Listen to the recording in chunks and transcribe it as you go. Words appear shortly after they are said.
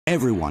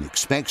Everyone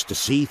expects to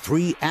see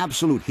three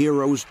absolute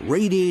heroes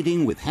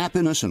radiating with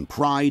happiness and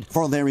pride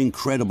for their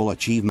incredible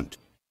achievement.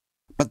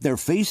 But their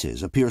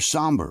faces appear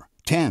somber,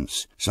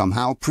 tense,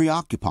 somehow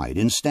preoccupied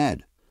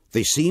instead.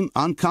 They seem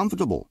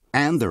uncomfortable,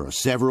 and there are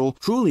several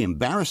truly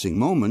embarrassing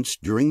moments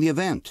during the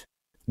event.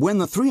 When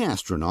the three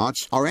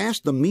astronauts are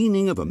asked the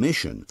meaning of a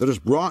mission that has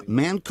brought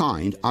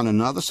mankind on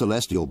another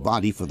celestial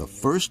body for the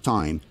first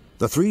time,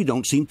 the three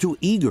don't seem too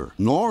eager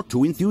nor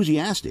too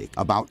enthusiastic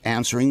about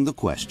answering the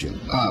question.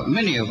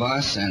 Many of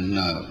us and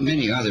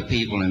many other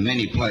people in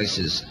many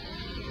places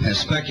have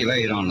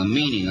speculated on the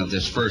meaning of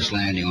this first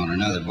landing on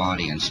another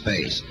body in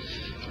space.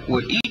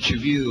 Would each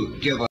of you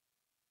give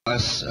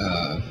us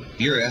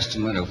your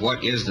estimate of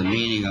what is the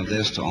meaning of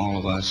this to all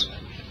of us?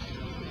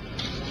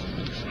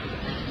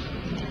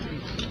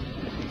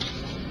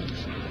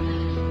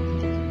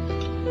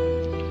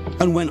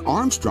 And when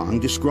Armstrong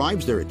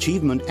describes their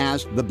achievement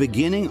as the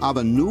beginning of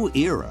a new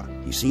era,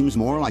 he seems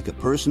more like a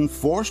person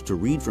forced to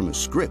read from a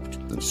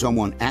script than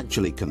someone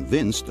actually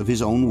convinced of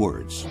his own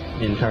words.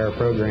 The entire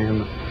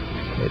program,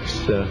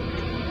 it's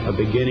a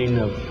beginning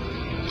of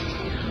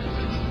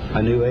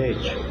a new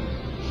age.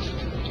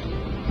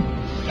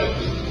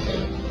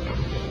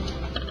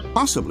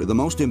 Possibly the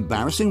most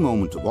embarrassing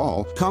moment of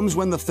all comes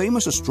when the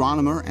famous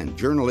astronomer and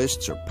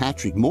journalist Sir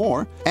Patrick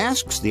Moore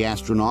asks the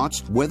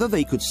astronauts whether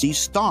they could see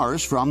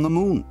stars from the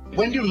moon.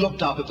 When you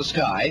looked up at the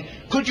sky,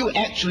 could you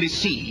actually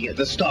see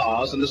the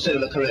stars and the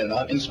solar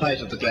corona in spite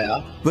of the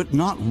glare? But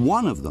not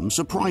one of them,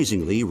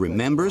 surprisingly,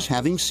 remembers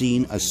having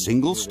seen a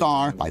single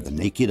star by the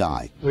naked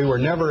eye. We were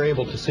never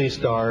able to see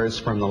stars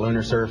from the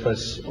lunar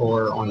surface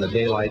or on the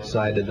daylight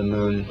side of the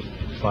moon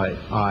by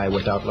eye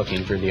without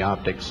looking through the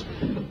optics.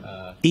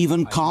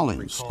 Even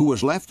Collins, who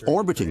was left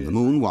orbiting the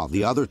moon while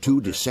the other two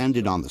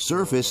descended on the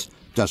surface,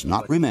 does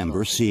not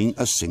remember seeing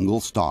a single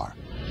star.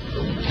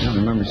 I don't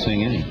remember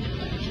seeing any.